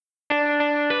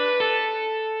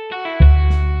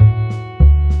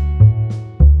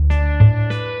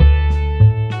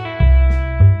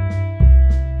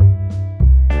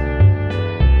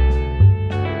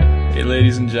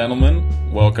and gentlemen.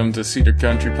 Welcome to Cedar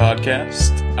Country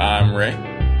Podcast. I'm Ray.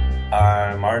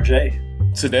 I'm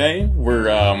RJ. Today, we're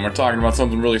talking about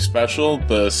something really special.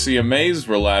 The CMAs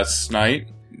were last night.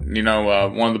 You know,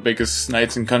 one of the biggest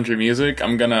nights in country music.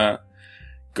 I'm gonna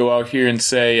go out here and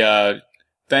say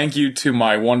thank you to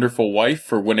my wonderful wife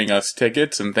for winning us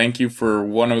tickets, and thank you for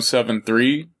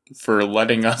 1073 for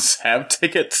letting us have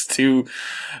tickets to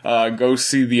go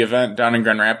see the event down in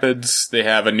Grand Rapids. They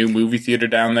have a new movie theater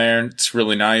down there. It's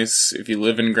really nice. If you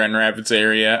live in Grand Rapids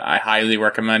area, I highly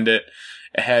recommend it.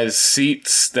 It has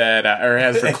seats that, or it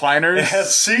has recliners. It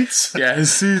has seats? Yeah, it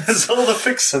has seats. It's all the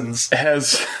fixins. It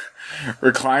has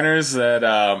recliners that,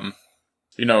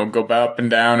 go up and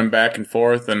down and back and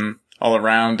forth and all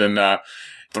around. And the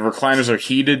recliners are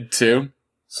heated, too.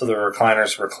 So the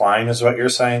recliners recline is what you're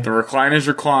saying? The recliners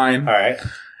recline. All right.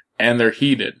 And they're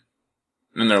heated.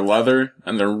 And they're leather.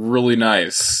 And they're really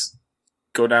nice.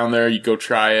 Go down there. You go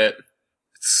try it.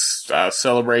 It's a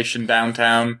Celebration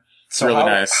downtown. So really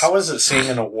nice. How is it seeing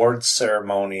an awards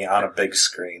ceremony on a big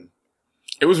screen?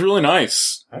 It was really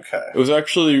nice. Okay. It was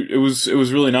actually, it was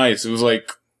really nice. It was like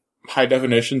high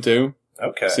definition too.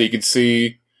 Okay. So you could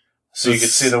see. So you could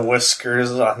see the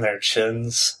whiskers on their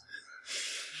chins.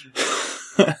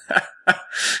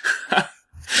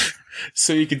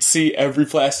 So you could see every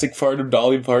plastic part of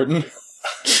Dolly Parton.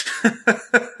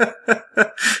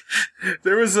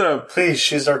 There was a... Please,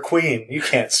 she's our queen. You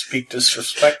can't speak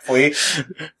disrespectfully.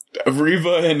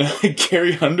 Reba and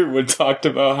Carrie Underwood talked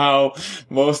about how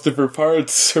most of her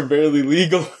parts are barely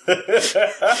legal.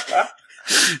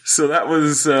 So that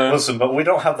was... Listen, but we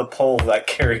don't have the pull that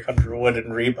Carrie Underwood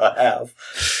and Reba have.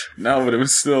 No, but it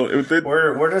was still...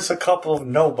 We're just a couple of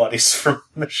nobodies from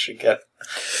Michigan.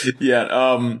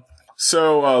 Yeah,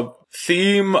 so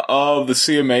theme of the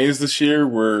CMAs this year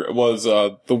was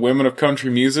the women of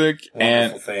country music.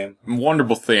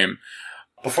 Wonderful theme.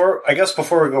 Before we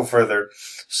go further,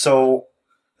 so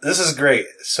this is great.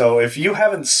 So if you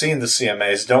haven't seen the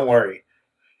CMAs, don't worry,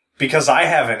 because I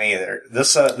haven't either.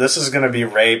 This is going to be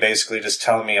Ray basically just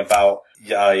telling me about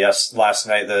last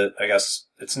night. I guess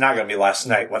it's not going to be last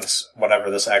night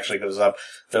whenever this actually goes up.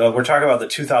 We're talking about the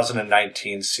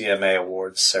 2019 CMA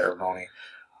Awards ceremony.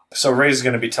 So Ray's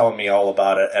going to be telling me all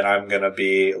about it, and I'm going to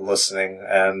be listening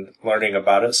and learning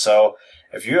about it. So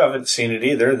if you haven't seen it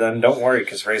either, then don't worry,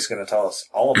 because Ray's going to tell us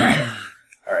all about it.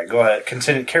 All right, go ahead.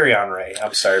 Continue. Carry on, Ray.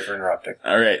 I'm sorry for interrupting.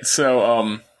 All right,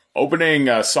 so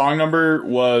opening song number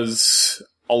was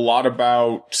a lot of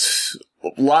the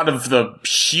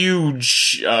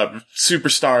huge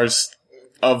superstars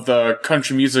of the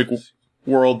country music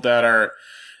world that are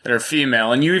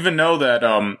female, and you even know that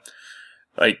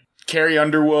like Carrie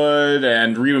Underwood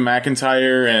and Reba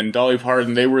McEntire and Dolly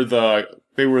Parton, they were the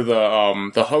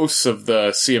hosts of the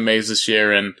CMAs this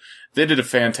year, and they did a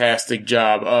fantastic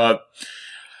job.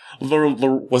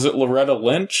 Was it Loretta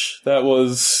Lynch? That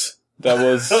was.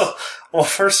 Well,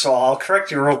 first of all, I'll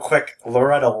correct you real quick.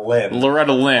 Loretta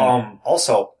Lynn.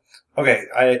 Also, okay,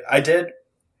 I did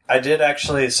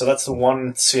actually. So that's the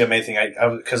one CMA thing.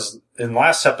 Because in the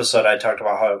last episode I talked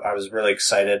about how I was really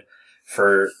excited.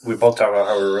 We both talked about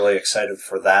how we were really excited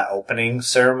for that opening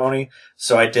ceremony.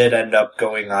 So I did end up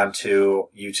going onto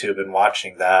YouTube and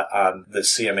watching that on the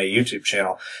CMA YouTube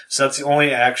channel. So that's the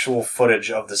only actual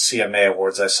footage of the CMA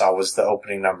Awards I saw was the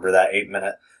opening number, that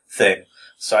 8-minute thing.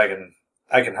 So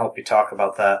I can help you talk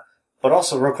about that. But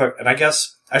also real quick, and I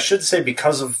guess I should say,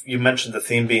 because of you mentioned the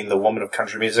theme being the woman of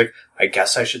country music, I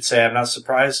guess I should say I'm not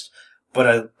surprised.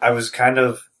 But I'm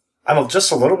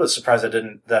just a little bit surprised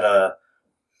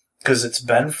because it's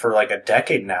been for like a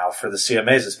decade now for the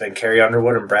CMAs. It's been Carrie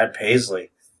Underwood and Brad Paisley.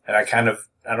 And I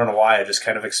don't know why, I just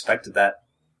kind of expected that.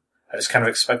 I just kind of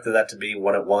expected that to be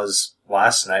what it was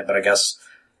last night, but I guess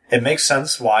it makes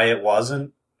sense why it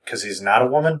wasn't, because he's not a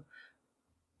woman.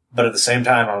 But at the same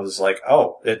time, I was like,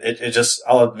 oh,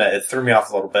 I'll admit, it threw me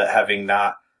off a little bit having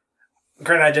not,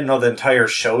 granted, I didn't know the entire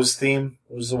show's theme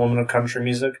was the woman of country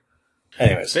music.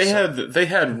 Anyways. They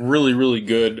had really, really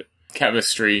good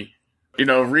chemistry. You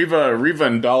know, Reba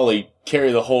and Dolly could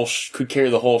carry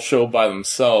the whole show by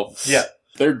themselves. Yeah.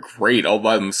 They're great all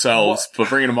by themselves, but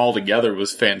bringing them all together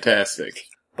was fantastic.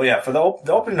 But yeah, for the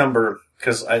opening number,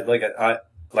 because like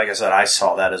I said, I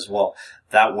saw that as well.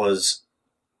 It was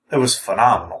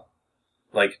phenomenal.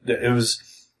 Like, it was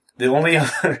the only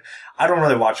other, I don't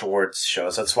really watch awards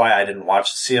shows. That's why I didn't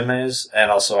watch the CMAs.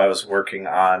 And also I was working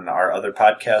on our other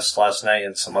podcast last night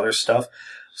and some other stuff.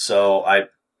 So I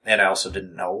also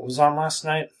didn't know it was on last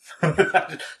night.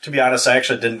 To be honest, I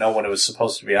actually didn't know when it was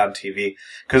supposed to be on TV.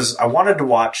 Because I wanted to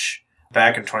watch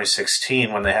back in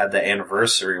 2016 when they had the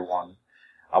anniversary one.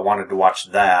 I wanted to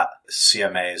watch that,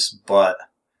 CMAs, but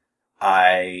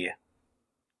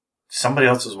somebody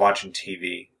else was watching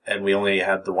TV, and we only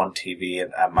had the one TV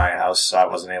at my house, so I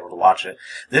wasn't able to watch it.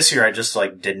 This year, I just,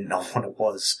 didn't know what it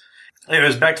was.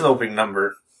 Anyways, back to the opening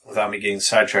number, without me getting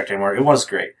sidetracked anymore. It was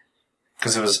great.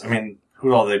 Because it was,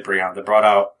 who all did they bring out? They brought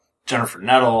out Jennifer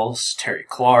Nettles, Terry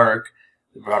Clark,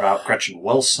 they brought out Gretchen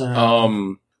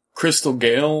Wilson. Crystal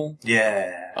Gale.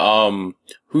 Yeah.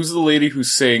 Who's the lady who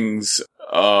sings,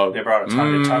 they brought out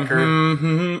Tanya Tucker.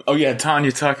 Mm-hmm. Oh yeah,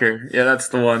 Tanya Tucker. Yeah, that's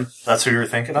the one. That's who you were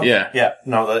thinking of? Yeah. Yeah.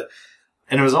 No,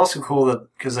 and it was also cool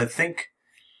because I think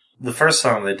the first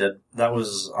song they did, that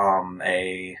was, why am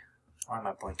I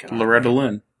blanking? Loretta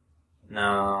Lynn.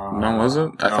 No. No, was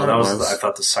it? I thought that it was. I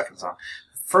thought the second song.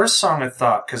 First song I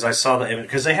thought, because I saw the image,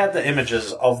 because they had the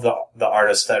images of the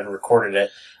artist that had recorded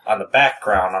it on the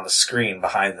background, on the screen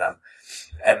behind them.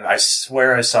 And I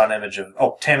swear I saw an image of,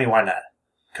 Tammy Wynette.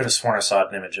 Could have sworn I saw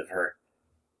an image of her.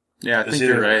 Yeah, I think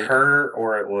you're right. Her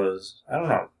or it was, I don't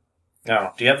know.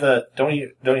 No. Do you have don't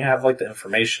you have the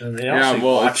information?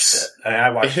 Watched it. I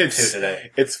watched it too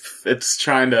today.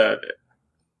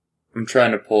 I'm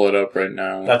trying to pull it up right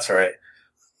now. That's all right.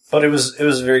 But it was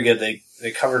very good.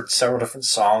 They covered several different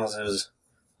songs.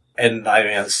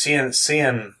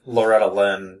 Seeing Loretta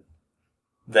Lynn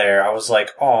there, I was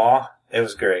like, aw, it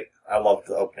was great. I loved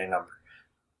the opening number.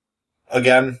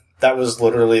 Again, that was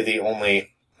literally the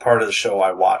only part of the show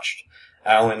I watched.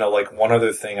 I only know one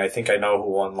other thing. I think I know who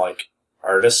won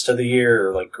Artist of the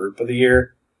Year or Group of the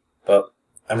Year, but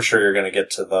I'm sure you're gonna get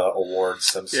to the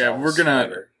awards themselves. Yeah, we're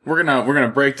gonna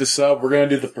break this up. We're gonna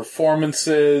do the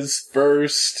performances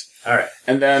first. All right,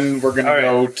 and then we're gonna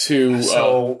go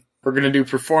to. We're gonna do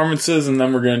performances, and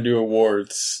then we're gonna do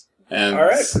awards. And all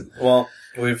right. Well,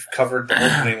 we've covered the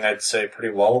opening, I'd say,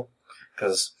 pretty well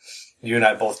because you and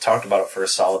I both talked about it for a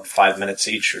solid 5 minutes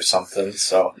each or something.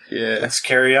 So yeah, let's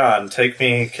carry on.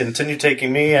 Continue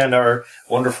taking me and our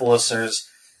wonderful listeners.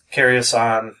 Carry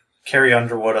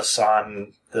Underwood us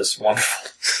on this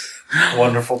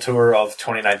wonderful tour of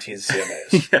 2019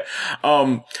 CMAs.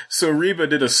 Yeah. So Reba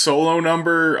did a solo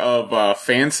number of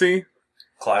Fancy.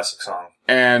 Classic song.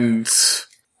 And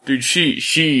dude, she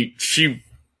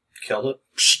killed it.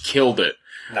 She killed it.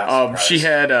 She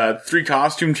had 3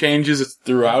 costume changes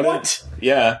throughout it.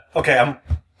 Yeah. Okay, I'm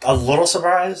a little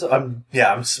surprised. I'm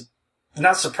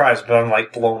not surprised, but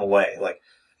I'm blown away.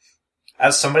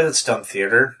 As somebody that's done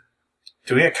theater,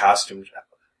 doing a costume.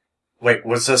 Wait,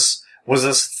 was this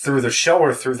through the show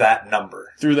or through that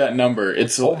number? Through that number.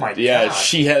 Oh my god. Yeah,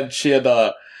 she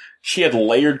had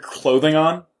layered clothing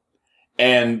on,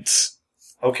 and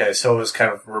okay, so it was kind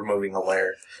of removing a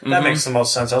layer. That makes the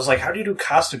most sense. I was like, how do you do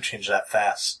costume change that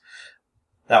fast?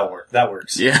 That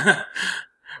works. Yeah.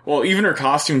 Well, even her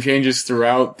costume changes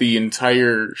throughout the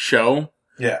entire show.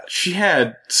 Yeah. She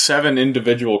had 7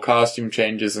 individual costume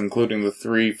changes, including the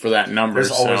 3 for that number.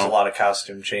 There's always a lot of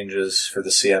costume changes for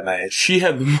the CMA. She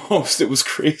had the most. It was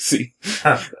crazy.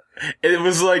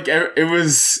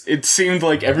 It seemed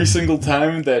like every single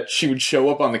time that she would show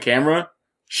up on the camera,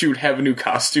 she would have a new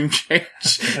costume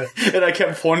change. And I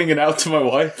kept pointing it out to my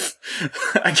wife.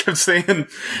 I kept saying,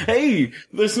 hey,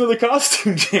 there's another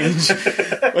costume change.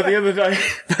 By the end of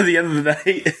the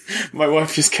night, my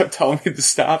wife just kept telling me to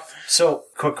stop. So,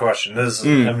 quick question. This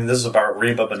is about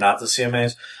Reba, but not the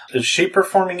CMAs. Is she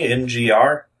performing in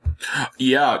GR?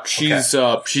 Yeah,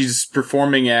 she's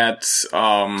performing at,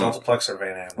 Deltaplex or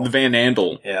Van Andel? The Van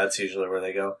Andel. Yeah, that's usually where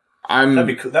they go. That'd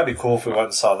be cool if we went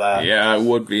and saw that. Yeah, it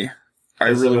would be.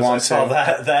 I saw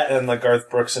that and the Garth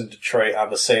Brooks in Detroit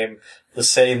on the same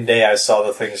day I saw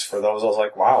the things for those. I was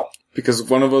like, wow. Because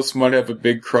one of us might have a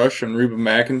big crush on Reba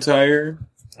McEntire.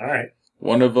 All right.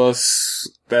 One of us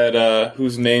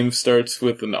whose name starts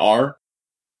with an R.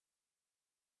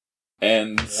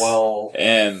 And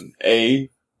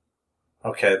A.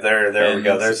 Okay, there we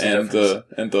go. There's the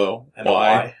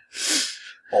Y.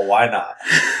 Well, why not?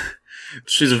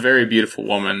 She's a very beautiful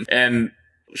woman, and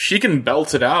she can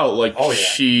belt it out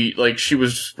she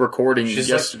was recording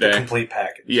yesterday. Like the complete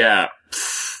package. Yeah.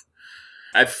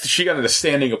 She got a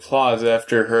standing applause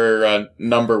after her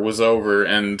number was over,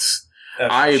 and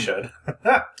should.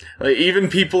 Even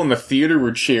people in the theater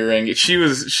were cheering. She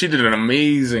did an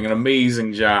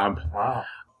amazing job. Wow.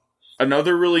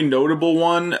 Another really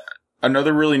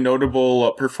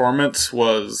notable performance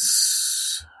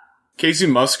was Casey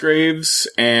Musgraves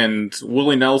and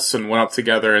Willie Nelson went up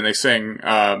together and they sang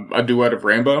a duet of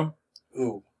Rainbow.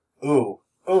 Ooh.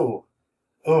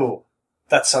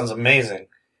 That sounds amazing.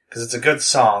 Because it's a good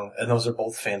song, and those are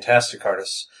both fantastic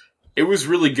artists. It was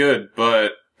really good,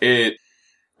 but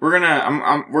we're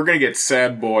gonna get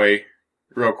Sad Boy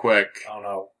real quick. Oh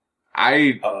no.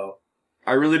 I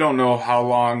I really don't know how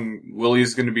long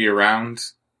Willie's going to be around.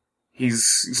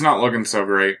 He's not looking so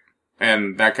great,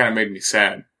 and that kind of made me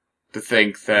sad to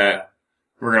think that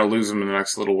we're going to lose him in the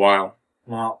next little while.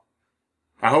 Well,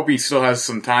 I hope he still has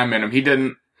some time in him. He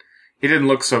didn't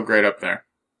look so great up there.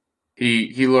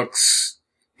 He looks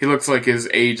like his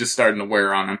age is starting to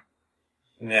wear on him.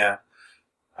 Yeah.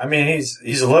 I mean,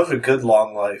 he's lived a good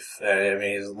long life. I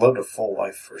mean, he's lived a full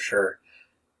life for sure.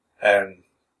 And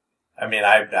I mean,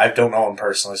 I don't know him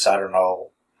personally, so I don't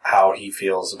know how he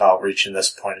feels about reaching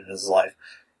this point in his life.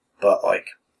 But like,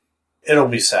 it'll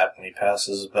be sad when he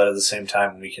passes, but at the same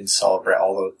time, we can celebrate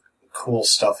all the cool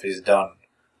stuff he's done.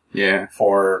 Yeah.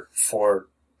 For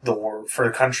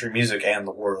country music and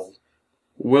the world.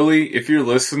 Willie, if you're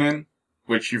listening,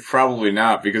 which you're probably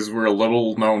not because we're a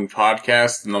little known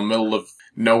podcast in the middle of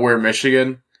nowhere,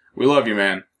 Michigan, we love you,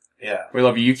 man. Yeah. We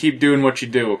love you. You keep doing what you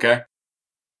do, okay?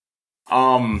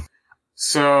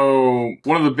 So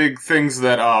one of the big things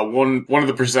that one of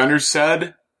the presenters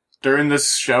said during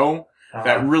this show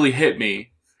that really hit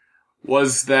me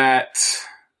was that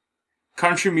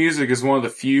country music is one of the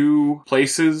few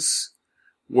places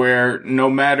where no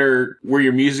matter where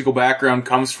your musical background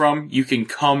comes from, you can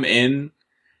come in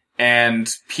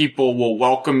and people will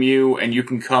welcome you and you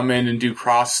can come in and do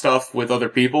cross stuff with other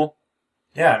people.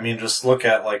 Yeah, I mean, just look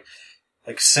at like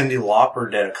Cyndi Lauper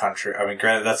did a country. I mean,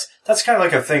 granted, that's kind of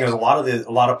like a thing. There's a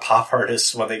lot of pop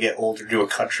artists when they get older do a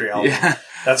country album. Yeah.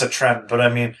 That's a trend. But I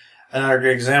mean, another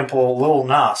example, Lil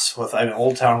Nas with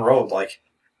Old Town Road, like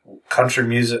country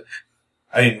music.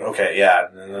 I mean, okay, yeah.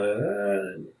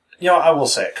 I will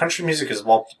say it. Country music is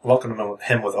welcoming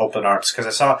him with open arms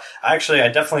because I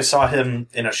definitely saw him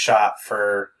in a shot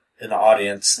in the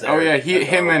audience there. Oh yeah,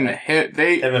 him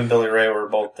and Billy Ray were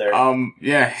both there.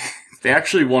 Yeah. They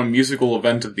actually won Musical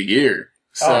Event of the Year.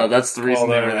 So that's the reason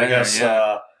they were there. I guess,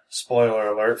 spoiler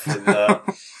alert for the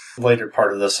later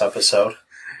part of this episode.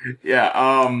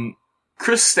 Yeah,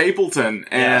 Chris Stapleton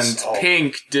and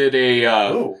Pink did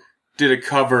a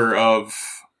cover of,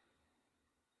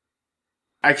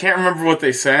 I can't remember what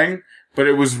they sang, but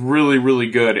it was really,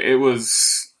 really good. It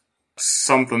was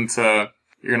something you're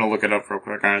gonna look it up real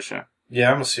quick, aren't you? Yeah,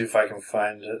 I'm gonna see if I can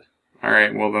find it.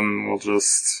 Alright, well then we'll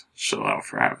just chill out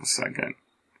for half a second.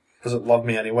 Was it Love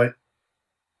Me Anyway?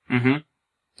 Mm-hmm.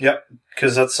 Yep,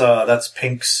 because that's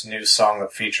Pink's new song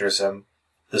that features him,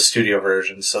 the studio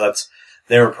version. So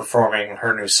they were performing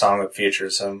her new song that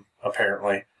features him,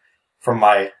 apparently, from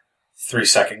my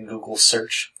 3-second Google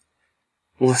search.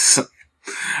 Listen,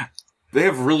 they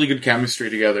have really good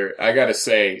chemistry together, I gotta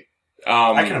say.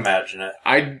 I can imagine it.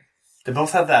 They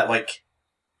both have that, like,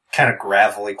 kind of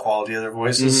gravelly quality of their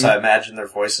voices, so I imagine their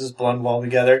voices blend well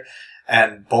together,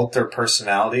 and both their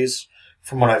personalities,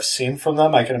 from what I've seen from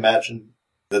them, I can imagine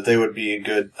that they would be a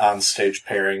good on-stage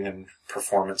pairing and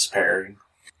performance pairing.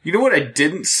 You know what I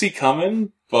didn't see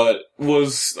coming, but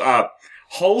was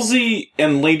Halsey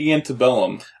and Lady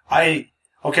Antebellum. I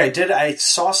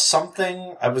saw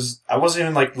something. I wasn't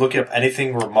even like looking up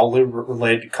anything remotely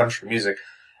related to country music.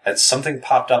 And something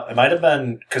popped up. It might have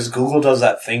been because Google does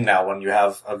that thing now when you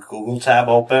have a Google tab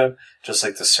open, just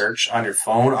like the search on your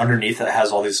phone. Underneath it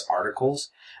has all these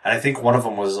articles, and I think one of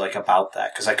them was like about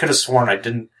that because I could have sworn I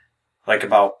didn't like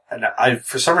about. And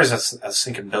for some reason I was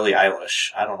thinking Billie Eilish.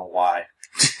 I don't know why,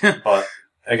 but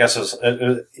I guess it was.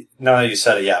 Now that you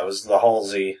said it, yeah, it was the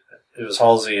Halsey. It was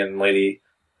Halsey and Lady.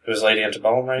 It was Lady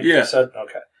Antebellum, right? Yeah. You said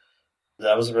okay.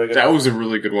 That was a really good. That was a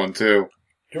really good one too.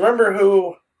 Do you remember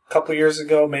who? Couple years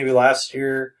ago, maybe last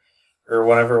year or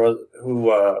whenever it was,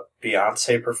 who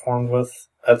Beyonce performed with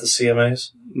at the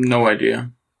CMAs? No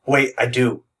idea. Wait, I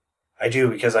do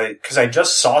because I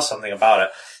just saw something about it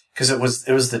because it was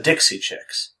the Dixie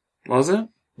Chicks. Was it?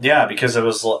 Yeah, because it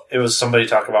was somebody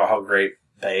talking about how great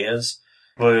Bey is.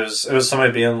 But it was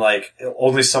somebody being like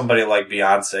only somebody like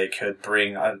Beyonce could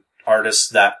bring an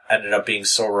artist that ended up being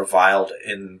so reviled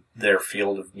in their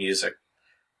field of music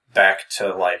back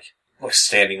to like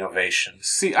standing ovation.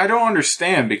 See, I don't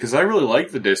understand because I really like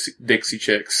the Dixie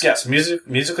Chicks. Yes,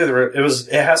 musically,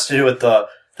 it has to do with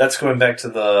that's going back to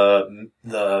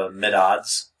the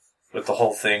mid-odds with the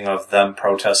whole thing of them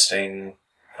protesting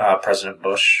President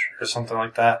Bush or something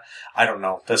like that. I don't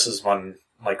know. This is when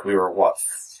like we were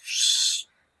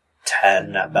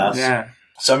 10 at best. Yeah.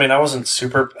 So I mean, I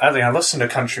listened to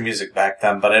country music back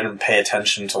then, but I didn't pay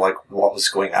attention to like what was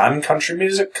going on in country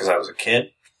music because I was a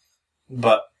kid.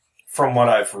 But from what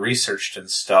I've researched and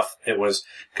stuff, it was,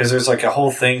 because there's like a whole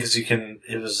thing, because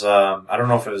I don't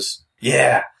know if it was,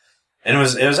 yeah. And it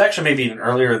was actually maybe even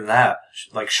earlier than that,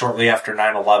 like shortly after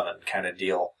 9/11 kind of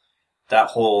deal.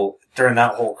 during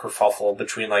that whole kerfuffle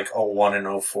between like 01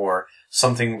 and 04,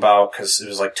 something about, because it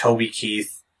was like Toby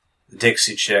Keith, the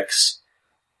Dixie Chicks,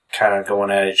 kind of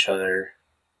going at each other,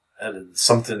 and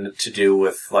something to do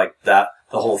with like that,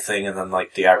 the whole thing, and then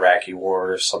like the Iraqi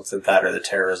war or something like that, or the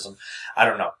terrorism. I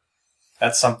don't know.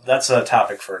 That's a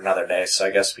topic for another day, so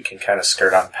I guess we can kind of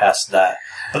skirt on past that.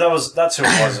 But that's who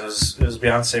it was. It was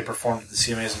Beyonce performed at the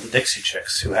CMAs with the Dixie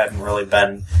Chicks, who hadn't really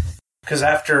been, because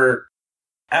after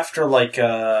like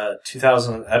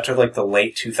 2000, after like the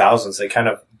late 2000s, they kind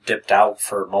of dipped out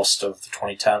for most of the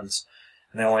 2010s,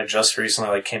 and they only just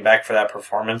recently like came back for that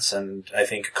performance, and I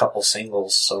think a couple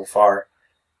singles so far.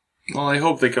 Well, I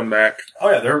hope they come back.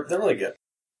 Oh yeah, they're really good.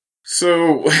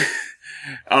 So,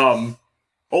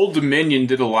 Old Dominion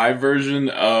did a live version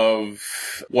of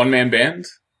One Man Band.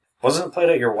 Wasn't it played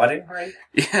at your wedding, right?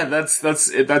 Yeah, that's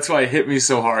why it hit me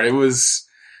so hard.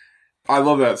 I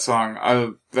love that song.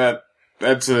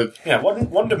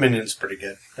 One Dominion's pretty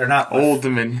good. They're not Old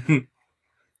Dominion.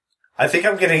 I think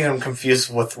I'm getting them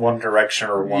confused with One Direction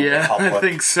or One Republic. I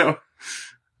think so.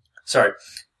 Sorry.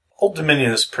 Old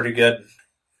Dominion is pretty good.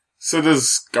 So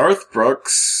does Garth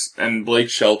Brooks and Blake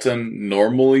Shelton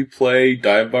normally play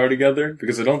Dive Bar together?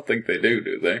 Because I don't think they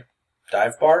do they?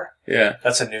 Dive Bar? Yeah.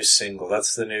 That's a new single.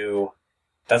 It's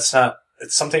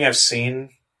something I've seen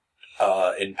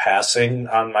in passing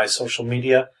on my social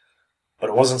media, but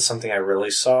it wasn't something I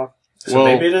really saw. So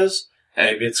maybe it is.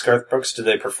 Maybe it's Garth Brooks. Did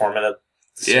they perform it at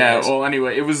the CMAs? Yeah, well,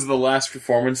 anyway, it was the last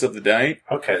performance of the night.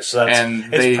 Okay, so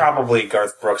it's probably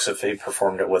Garth Brooks if they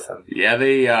performed it with him. Yeah,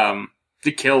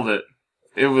 they killed it.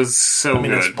 It was so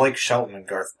good. It's Blake Shelton and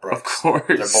Garth Brooks. Of course.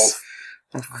 They're both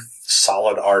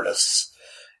solid artists,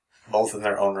 both in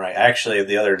their own right. Actually,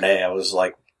 the other day I was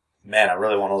like, man, I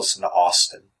really want to listen to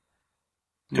Austin.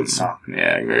 Good song.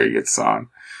 Yeah, very good song.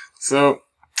 So,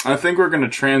 I think we're going to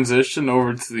transition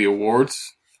over to the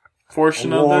awards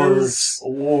portion of this.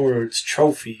 Awards,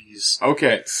 trophies.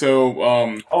 Okay,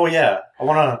 so, oh yeah, I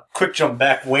want to quick jump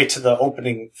back way to the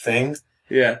opening thing.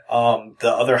 Yeah. The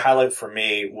other highlight for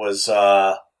me was,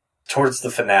 towards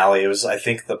the finale. It was, I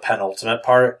think, the penultimate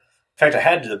part. In fact, I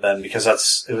had to have been because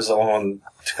it was the only one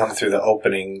to come through the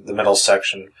opening, the middle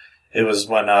section. It was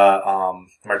when,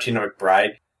 Martina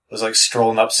McBride was like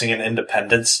strolling up singing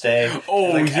Independence Day.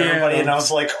 Oh, and, yeah. Everybody, and I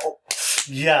was like, oh,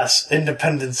 yes,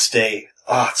 Independence Day.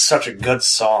 Oh, it's such a good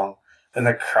song. And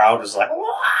the crowd was like,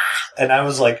 wah! And I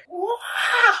was like, wah!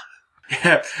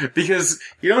 Yeah, because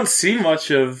you don't see much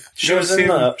of... She was in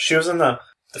the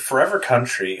Forever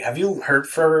Country. Have you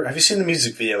seen the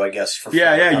music video, I guess, for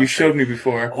Forever Country? You showed me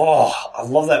before. Oh, I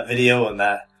love that video and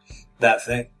that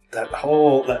thing.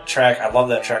 That track. I love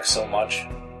that track so much.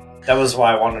 That was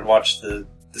why I wanted to watch the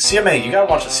CMA. You gotta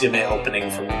watch the CMA opening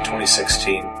from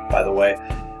 2016, by the way.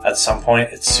 At some point,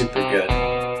 it's super good.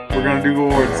 We're gonna do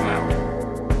awards now.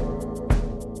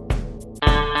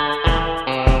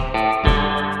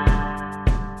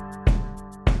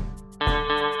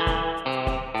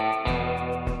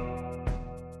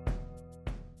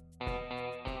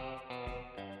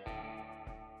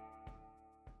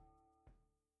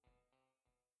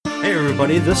 Hey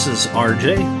everybody, this is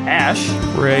RJ, Ash,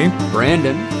 Ray,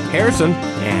 Brandon, Harrison,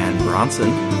 and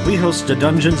Bronson. We host a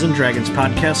Dungeons & Dragons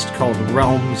podcast called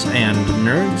Realms and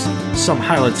Nerds. Some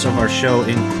highlights of our show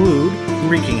include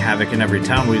wreaking havoc in every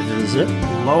town we visit,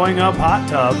 blowing up hot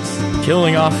tubs,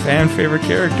 killing off fan-favorite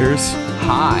characters,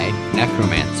 high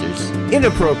necromancers,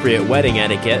 inappropriate wedding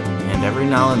etiquette, and every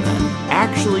now and then,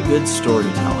 actually good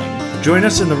storytelling. Join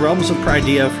us in the realms of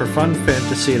Pridea for fun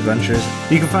fantasy adventures.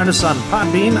 You can find us on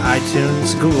Podbean,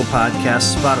 iTunes, Google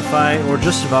Podcasts, Spotify, or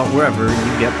just about wherever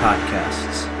you get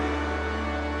podcasts.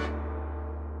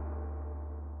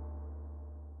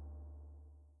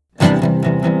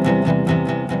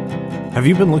 Have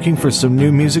you been looking for some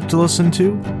new music to listen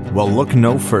to? Well, look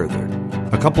no further.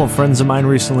 A couple of friends of mine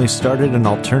recently started an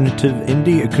alternative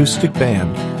indie acoustic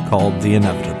band called The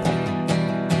Inevitable.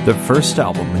 Their first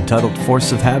album, entitled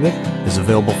Force of Habit, is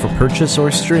available for purchase or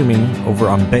streaming over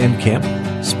on Bandcamp,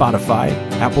 Spotify,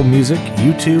 Apple Music,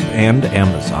 YouTube, and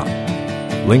Amazon.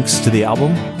 Links to the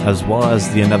album, as well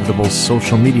as The Inevitable's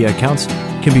social media accounts,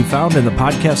 can be found in the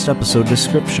podcast episode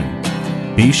description.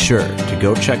 Be sure to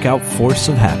go check out Force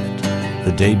of Habit,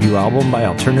 the debut album by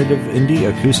alternative indie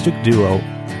acoustic duo,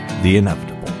 The Inevitable.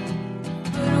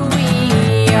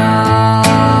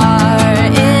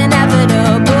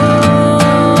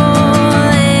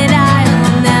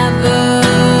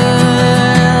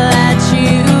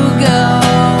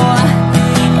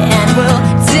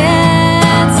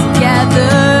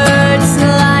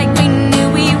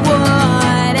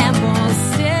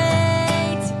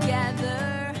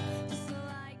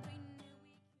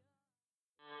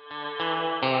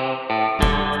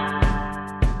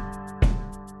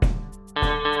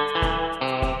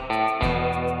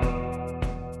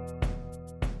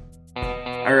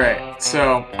 All right,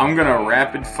 so I'm gonna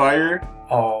rapid fire.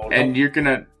 Oh, and you're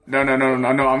gonna no.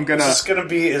 I'm gonna. Is this gonna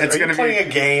be? Are you playing a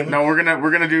game? No, we're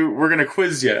gonna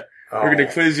quiz you. Oh. We're gonna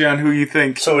quiz you on who you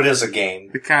think. So it is a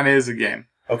game. It kind of is a game.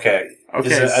 Okay.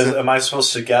 Am I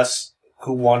supposed to guess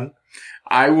who won?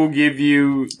 I will give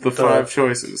you the 5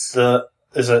 choices.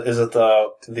 Is it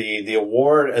the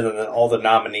award and then all the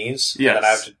nominees? Yes. And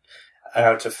then I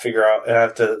have to figure out. I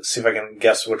have to see if I can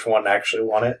guess which one actually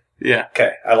won it. Yeah.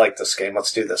 Okay. I like this game.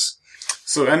 Let's do this.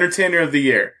 So, Entertainer of the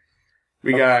Year.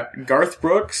 We got Garth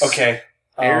Brooks. Okay.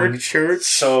 Eric Church.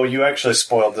 So you actually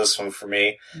spoiled this one for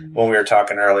me when we were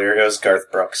talking earlier. It was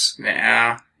Garth Brooks.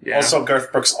 Yeah. Also,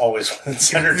 Garth Brooks always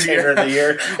wins Entertainer of the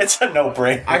Year. It's a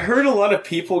no-brainer. I heard a lot of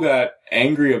people got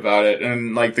angry about it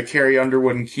in, like, the Carrie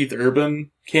Underwood and Keith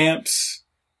Urban camps.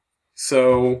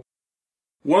 So,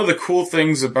 one of the cool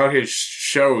things about his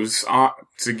shows,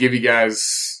 to give you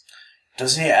guys...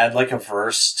 Doesn't he add, like, a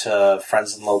verse to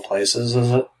Friends in Low Places,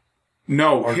 is it?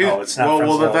 No. No, it's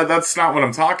not. That's not what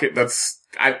I'm talking...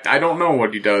 I don't know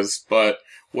what he does, but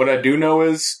what I do know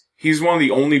is he's one of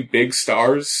the only big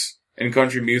stars in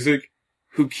country music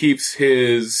who keeps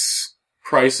his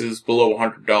prices below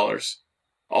 $100.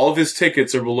 All of his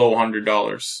tickets are below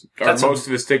 $100. Most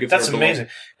of his tickets are below. That's amazing.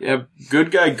 Yeah,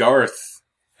 good guy Garth.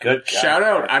 Good guy. Shout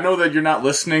out. I know that you're not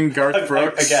listening, Garth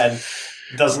Brooks. Again,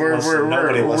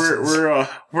 nobody listens.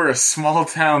 We're a small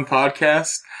town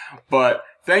podcast, but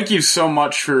thank you so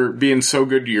much for being so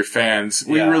good to your fans.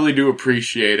 We really do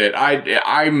appreciate it.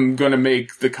 I'm going to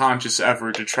make the conscious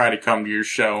effort to try to come to your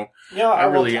show. Yeah, I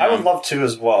would love to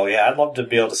as well. Yeah, I'd love to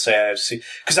be able to say I've seen,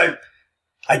 because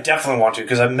I definitely want to,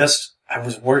 because I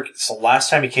was working, so last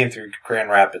time he came through Grand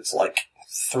Rapids, like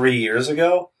 3 years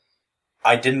ago,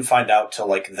 I didn't find out till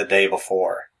like the day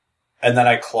before. And then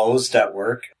I closed at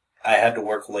work. I had to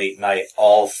work late night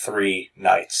all 3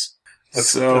 nights.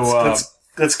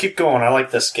 Let's keep going. I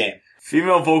like this game.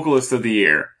 Female Vocalist of the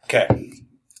Year. Okay.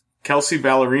 Kelsey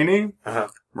Ballerini. Uh-huh.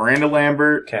 Miranda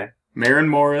Lambert. Okay. Maren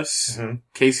Morris. Mm-hmm.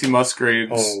 Casey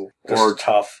Musgraves. Or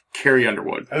tough. Carrie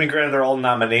Underwood. I mean, granted, they're all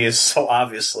nominees, so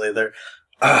obviously they're...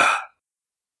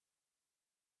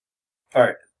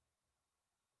 Alright.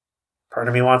 Part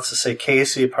of me wants to say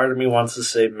Casey, part of me wants to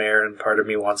say Maren, part of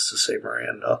me wants to say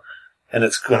Miranda. And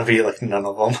it's going to be like none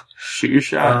of them. Shoot your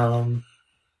shot.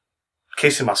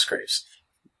 Casey Musgraves.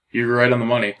 You're right on the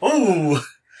money. Ooh!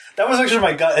 That was actually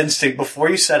my gut instinct. Before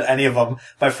you said any of them,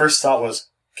 my first thought was,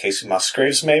 Casey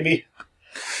Musgraves, maybe?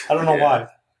 I don't know why.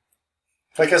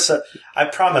 Like I said, I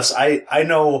promise, I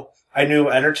knew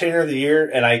Entertainer of the Year,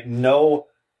 and I know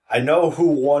who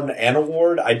won an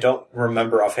award. I don't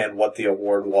remember offhand what the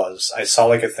award was. I saw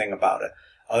like a thing about it.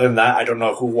 Other than that, I don't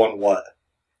know who won what.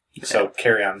 Okay. So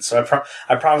carry on. So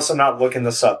I promise I'm not looking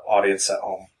this up, audience at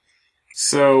home.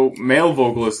 So, Male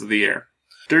Vocalist of the Year.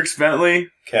 Dierks Bentley.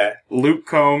 Okay. Luke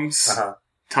Combs. Uh-huh.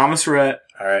 Thomas Rhett.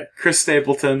 All right. Chris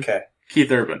Stapleton. Okay. Keith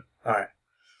Urban. All right.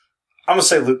 I'm going to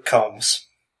say Luke Combs.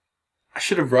 I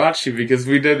should have brought you because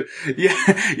we did...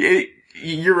 Yeah,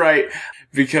 you're right.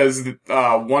 Because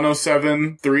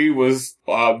 107.3 was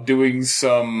doing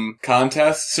some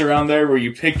contests around there where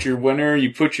you picked your winner,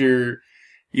 you put your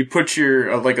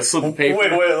like a slip of paper.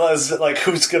 Wait, is it like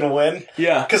who's gonna win?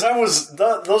 Yeah. Because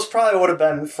those probably would have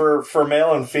been for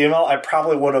male and female. I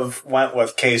probably would have went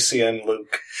with Casey and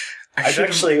Luke. I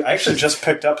actually just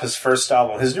picked up his first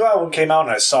album. His new album came out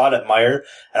and I saw it at Meyer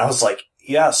and I was like,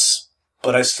 yes,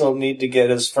 but I still need to get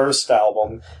his first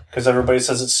album because everybody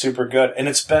says it's super good. And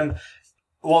it's been,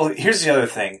 well, here's the other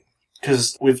thing.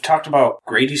 Because we've talked about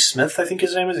Grady Smith, I think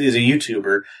his name is. He's a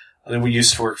YouTuber. We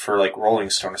used to work for like Rolling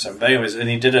Stone or something. But anyways, and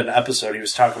he did an episode. He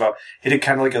was talking about, he did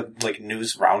kind of like a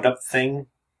news roundup thing.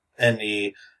 And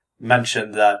he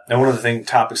mentioned that, and one of the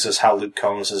topics is how Luke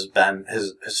Combs has been,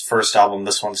 his first album,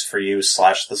 This One's For You / This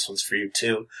One's For You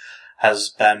Too, has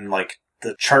been like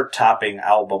the chart topping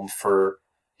album for,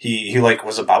 he like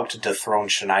was about to dethrone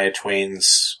Shania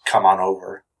Twain's Come On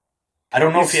Over. I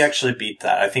don't know if he actually beat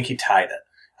that. I think he tied it.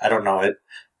 I don't know it.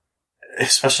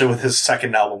 Especially with his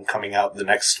second album coming out the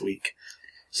next week.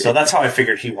 So that's how I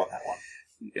figured he won that one.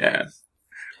 Yeah.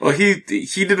 Well, he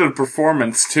did a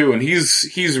performance too, and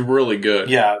he's really good.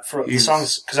 Yeah, for the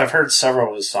songs, because I've heard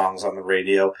several of his songs on the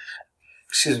radio,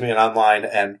 and online,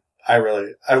 and I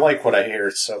like what I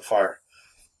hear so far.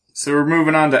 So we're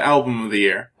moving on to Album of the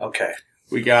Year. Okay.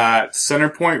 We got Center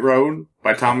Point Road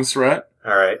by Thomas Rhett.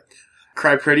 All right.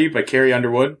 Cry Pretty by Carrie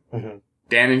Underwood. Mm-hmm.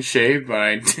 Dan and Shay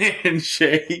by Dan and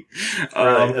Shay.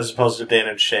 Really? As opposed to Dan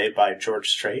and Shay by George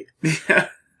Strait? Yeah.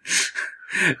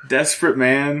 Desperate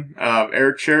Man,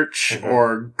 Eric Church,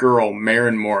 or Girl,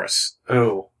 Maren Morris.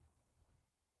 Ooh.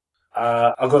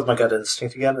 I'll go with my gut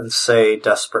instinct again and say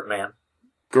Desperate Man.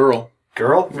 Girl?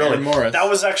 Really? Morris. That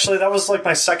was like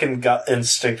my second gut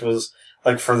instinct was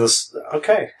like for this.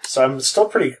 Okay, so I'm still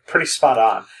pretty spot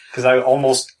on because I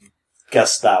almost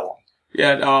guessed that one.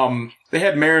 Yeah, they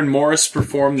had Maren Morris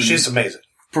perform. She's amazing.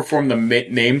 Perform the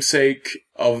namesake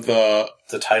of the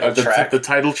title track. The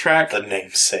title track. The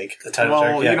namesake. The title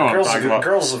track. Yeah, you know what I'm talking about.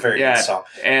 Girls is a very good song.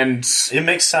 And it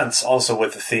makes sense also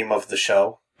with the theme of the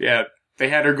show. Yeah, they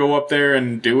had her go up there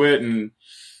and do it, and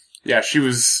yeah, she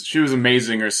was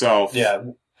amazing herself. Yeah,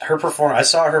 her performance. I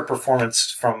saw her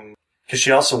performance because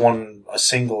she also won a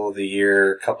single of the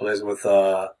year a couple days with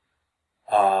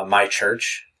My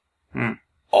Church.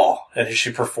 Oh, and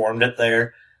she performed it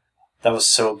there. That was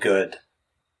so good.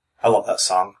 I love that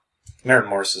song. Maren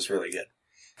Morris is really good.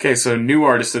 Okay, so new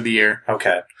artist of the year.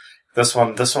 Okay. This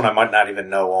one I might not even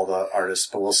know all the artists,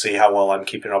 but we'll see how well I'm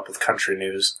keeping up with country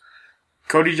news.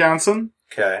 Cody Johnson.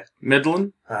 Okay.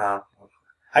 Midland. I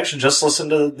actually just listened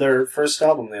to their first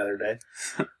album the other day.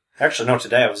 Actually, no,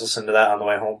 today I was listening to that on the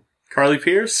way home. Carly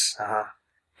Pearce.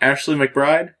 Ashley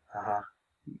McBryde.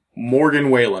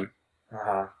 Morgan Wallen.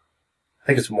 I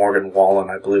think it's Morgan Wallen,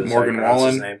 I believe. Morgan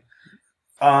Wallen. His name.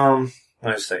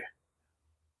 Let me see.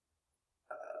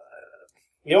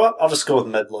 You know what? I'll just go with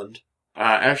Midland.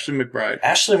 Ashley McBryde.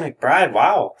 Ashley McBryde,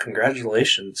 wow.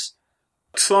 Congratulations.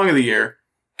 Song of the year.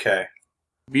 Okay.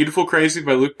 Beautiful Crazy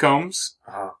by Luke Combs.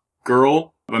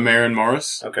 Girl by Maren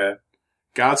Morris. Okay.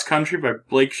 God's Country by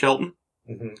Blake Shelton.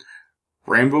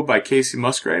 Rainbow by Casey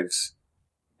Musgraves.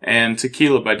 And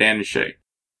Tequila by Dan and Shay.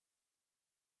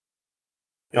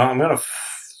 You know, I'm going to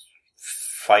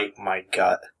fight my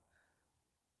gut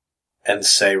and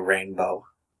say Rainbow.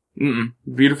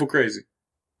 Beautiful Crazy.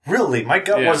 Really? My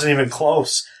gut wasn't even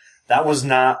close. That was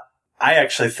not... I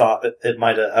actually thought it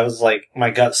might have... I was like, my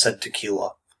gut said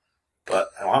Tequila. But,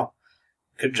 wow.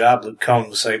 Good job, Luke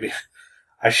Combs.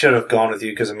 I should have gone with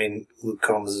you because, Luke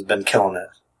Combs has been killing it.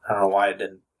 I don't know why I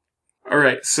didn't.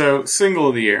 Alright, so single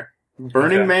of the year.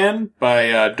 Burning Man by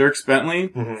Dierks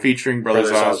Bentley, featuring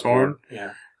Brothers Osborne.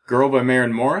 Yeah. Girl by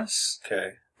Maren Morris.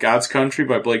 Okay. God's Country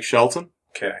by Blake Shelton.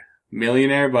 Okay.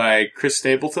 Millionaire by Chris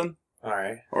Stapleton.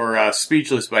 Alright. Or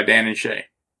Speechless by Dan and Shay.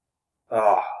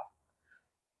 Oh.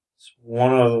 It's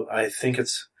one of... I think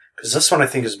it's... Because this one I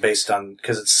think is based on...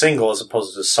 Because it's single as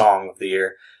opposed to song of the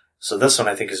year. So this one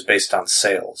I think is based on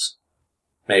sales.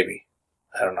 Maybe.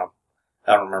 I don't know.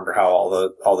 I don't remember how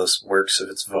all this works, if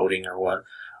it's voting or what.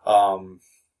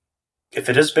 If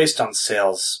it is based on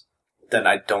sales, then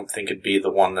I don't think it'd be the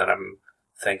one that I'm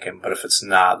thinking. But if it's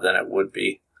not, then it would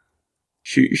be.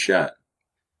 Shoot your shot.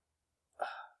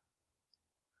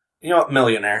 You know what?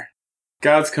 Millionaire.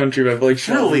 God's Country by Blake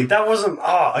Shelton. Really? That wasn't...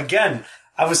 Oh, again,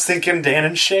 I was thinking Dan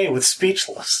and Shay with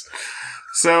Speechless.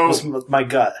 So... That was my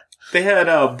gut. They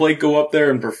had Blake go up there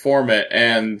and perform it,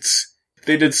 and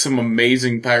they did some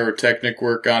amazing pyrotechnic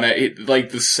work on it.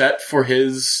 The set for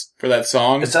that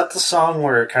song. Is that the song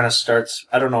where it kind of starts...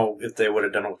 I don't know if they would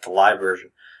have done it with the live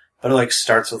version, but it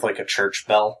starts with a church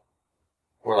bell,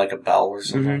 or a bell or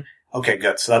something. Okay,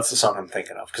 good. So that's the song I'm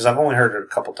thinking of, because I've only heard it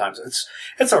a couple times.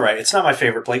 It's alright. It's not my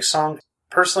favorite Blake song.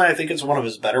 Personally, I think it's one of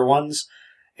his better ones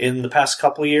in the past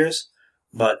couple of years,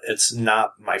 but it's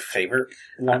not my favorite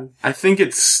one. I think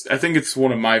it's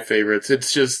one of my favorites.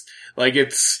 It's just,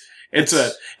 it's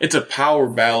a power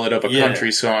ballad of a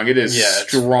country song. It is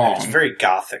strong. It's very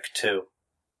gothic, too.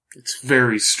 It's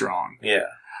very strong. Yeah.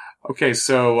 Okay,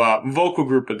 so, vocal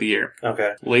group of the year.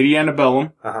 Okay. Lady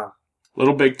Antebellum.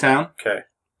 Little Big Town. Okay.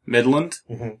 Midland.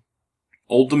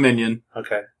 Old Dominion.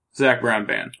 Okay. Zac Brown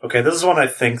Band. Okay, this is one I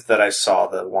think that I saw,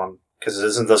 the one, because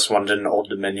didn't Old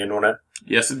Dominion win it?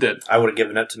 Yes, it did. I would have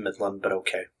given it to Midland, but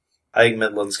okay. I think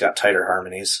Midland's got tighter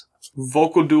harmonies.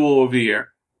 Vocal duo of the year.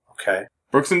 Okay.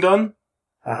 Brooks and Dunn.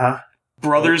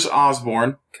 Brothers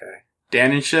Osborne. Okay.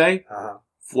 Dan and Shay.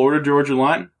 Florida Georgia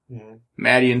Line.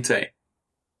 Maddie and Tay.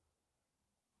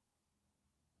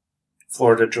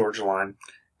 Florida Georgia Line.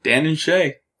 Dan and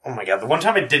Shay. Oh my god, the one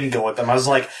time I didn't go with them, I was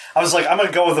like, I'm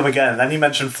gonna go with them again. And then you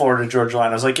mentioned Florida Georgia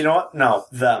Line. I was like, you know what? No,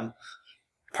 them.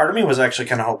 Part of me was actually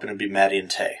kind of hoping it'd be Maddie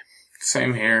and Tay.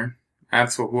 Same here.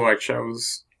 That's who I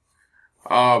chose.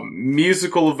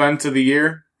 Musical event of the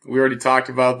year. We already talked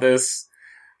about this.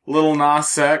 Lil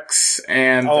Nas X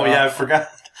and... Oh yeah, I forgot.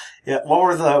 Yeah, what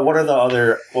were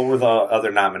the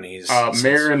other nominees?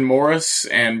 Maren Morris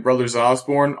and Brothers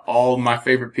Osborne, all my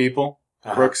favorite people.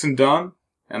 Brooks and Dunn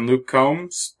and Luke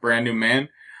Combs, Brand New Man,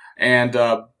 and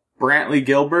Brantley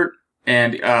Gilbert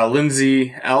and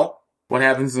Lindsay L. What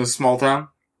Happens in a Small Town?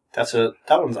 That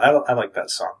one's I like that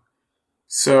song.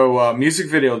 So music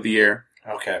video of the year.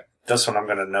 Okay, this one I'm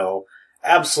gonna know.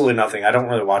 Absolutely nothing. I don't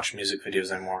really watch music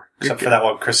videos anymore. Except for that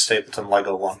one Chris Stapleton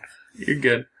Lego one. You're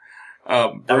good.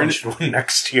 That one should win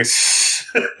next year.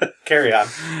 Carry on.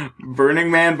 Burning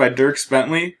Man by Dierks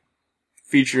Bentley,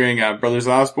 featuring Brothers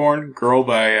Osborne, Girl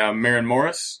by Maren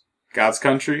Morris, God's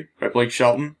Country by Blake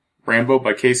Shelton, Rainbow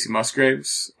by Casey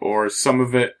Musgraves, or Some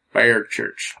of It by Eric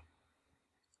Church.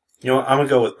 You know what? I'm going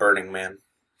to go with Burning Man.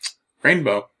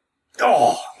 Rainbow.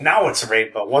 Oh, now it's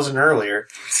Rainbow. It wasn't earlier.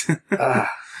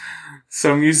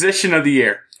 So, Musician of the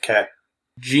Year. Okay.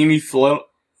 Jeannie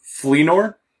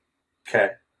Fleenor.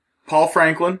 Okay. Paul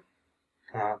Franklin.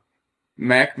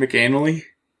 Mac McAnally.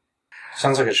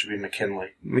 Sounds like it should be McKinley.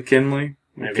 McKinley.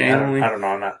 Maybe. I don't know.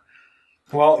 I'm not.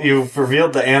 Well, you've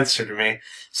revealed the answer to me.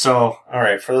 So,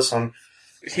 alright, for this one.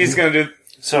 He's going to do...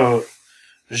 So,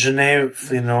 Jeannie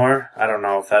Fleenor. I don't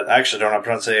know if that... I actually don't know how to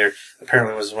pronounce it.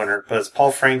 Apparently was the winner. But it's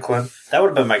Paul Franklin. That would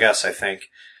have been my guess, I think.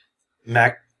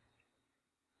 Mac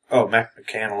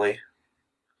McAnally.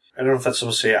 I don't know if that's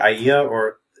supposed to say Aya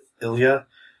or Ilya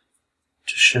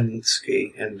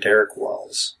Tushinsky and Derek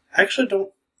Wells. I actually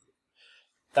don't.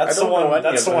 That's the one.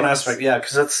 That's the one aspect. Yeah,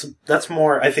 because that's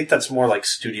more. I think that's more like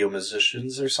studio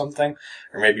musicians or something,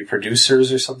 or maybe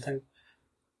producers or something.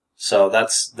 So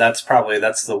that's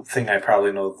the thing I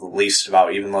probably know the least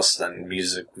about, even less than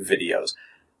music videos.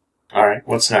 All right,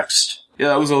 what's next? Yeah,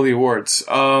 that was all the awards.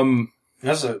 There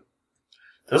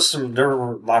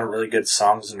were a lot of really good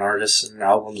songs and artists and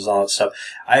albums and all that stuff.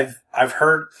 I've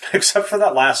heard, except for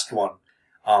that last one.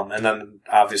 And then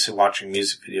obviously watching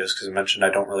music videos, because I mentioned I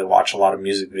don't really watch a lot of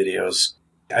music videos.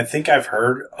 I think I've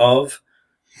heard of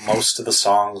most of the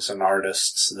songs and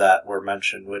artists that were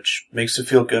mentioned, which makes me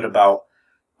feel good about,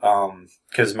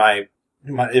 because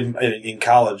in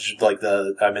college,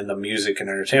 I'm in the music and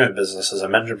entertainment business, as I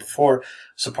mentioned before.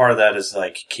 So part of that is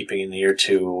like keeping an ear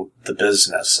to the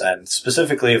business. And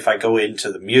specifically, if I go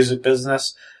into the music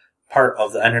business, part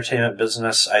of the entertainment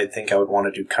business, I think I would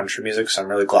want to do country music. So I'm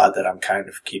really glad that I'm kind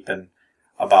of keeping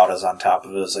about as on top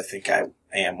of it as I think I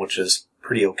am, which is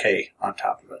pretty okay on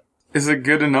top of it. Is it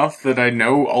good enough that I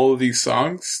know all of these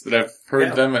songs? That I've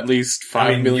heard them at least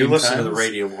 5 million times? You listen to the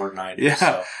radio more than I do. Yeah.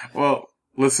 So. Well,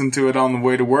 listen to it on the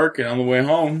way to work and on the way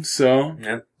home, so.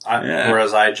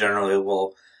 Whereas I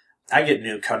generally I get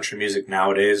new country music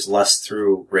nowadays less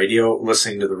through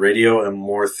listening to the radio, and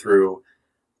more through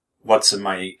what's in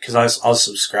because I'll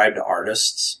subscribe to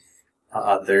artists,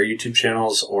 their YouTube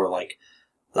channels, or like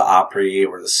the Opry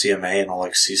or the CMA, and I'll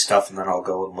like see stuff, and then I'll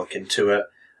go and look into it.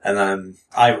 And then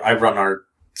I run our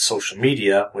social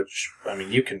media, which, I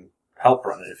mean, you can help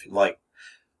run it if you like.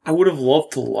 I would have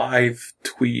loved to live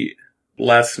tweet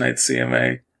last night's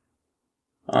CMA,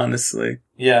 honestly.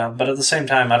 Yeah, but at the same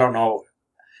time, I don't know.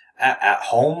 At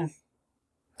home,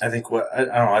 I don't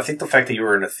know. I think the fact that you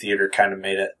were in a theater kind of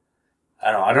made it.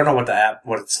 I don't know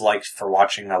what it's like for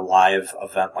watching a live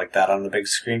event like that on the big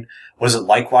screen. Was it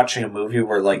like watching a movie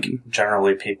where like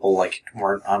generally people like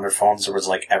weren't on their phones, or was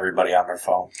like everybody on their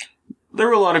phone? There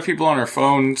were a lot of people on their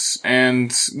phones,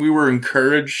 and we were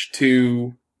encouraged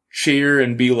to cheer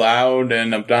and be loud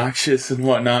and obnoxious and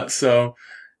whatnot. So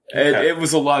it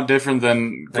was a lot different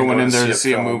than going in there to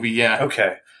see a movie. Yeah.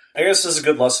 Okay. I guess this is a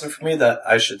good lesson for me that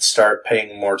I should start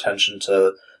paying more attention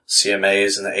to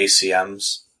CMAs and the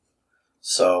ACMs.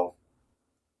 So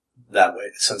that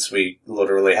way, since we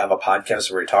literally have a podcast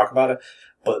where we talk about it,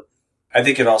 but I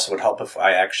think it also would help if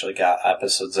I actually got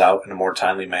episodes out in a more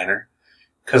timely manner.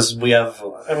 Because we've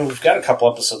got a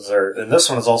couple episodes there, and this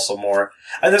one is also more,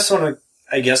 and this one,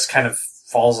 I guess, kind of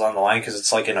falls on the line because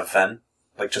it's like an event,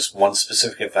 like just one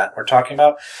specific event we're talking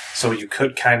about. So you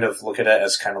could kind of look at it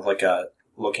as kind of like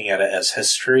looking at it as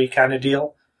history kind of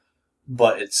deal.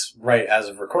 But it's right as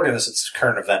of recording this, it's a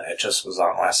current event. It just was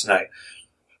on last night.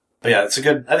 But yeah, I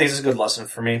think it's a good lesson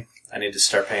for me. I need to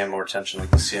start paying more attention to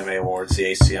like the CMA Awards, the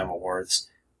ACM Awards.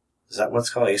 Is that what's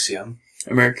called, ACM?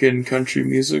 American Country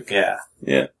Music? Yeah.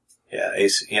 Yeah.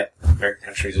 Yeah, American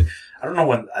Country Music. I don't know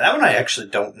when, that one I actually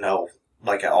don't know,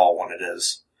 like, at all when it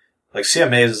is. Like,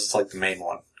 CMAs is, like, the main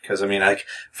one. Because, I mean, like,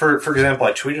 for example,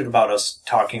 I tweeted about us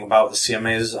talking about the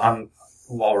CMAs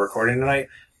while recording tonight,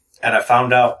 and I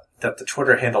found out that the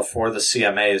Twitter handle for the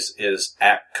CMAs is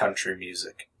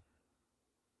 @countrymusic.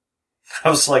 I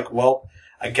was like, well,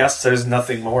 I guess there's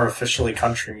nothing more officially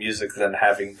country music than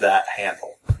having that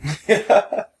handle.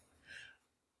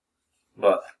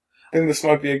 But I think this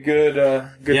might be a good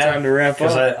time to wrap up.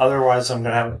 Because otherwise, we're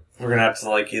gonna have to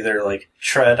like either like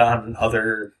tread on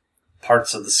other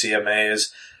parts of the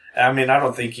CMAs. I mean, I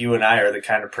don't think you and I are the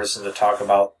kind of person to talk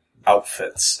about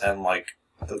outfits and like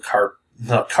the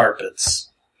carpets.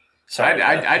 So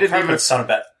I didn't even sound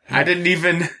bad. I didn't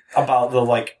even about the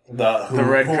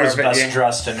red who carpet, was best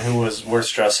dressed and who was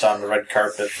worst dressed on the red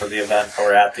carpet for the event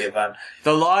or at the event.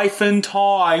 The life and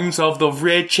times of the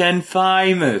rich and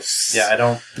famous. Yeah, I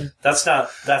don't. That's not.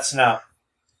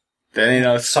 That ain't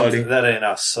us, buddy. That ain't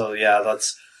us. So yeah,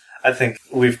 I think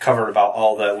we've covered about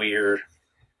all that we are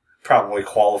probably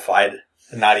qualified,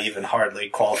 not even hardly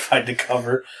qualified to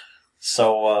cover.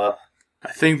 So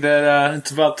I think that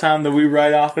it's about time that we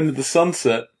ride off into the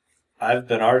sunset. I've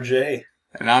been RJ.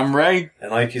 And I'm Ray.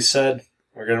 And like you said,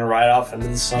 we're going to ride off into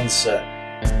the sunset.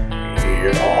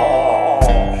 Yeah.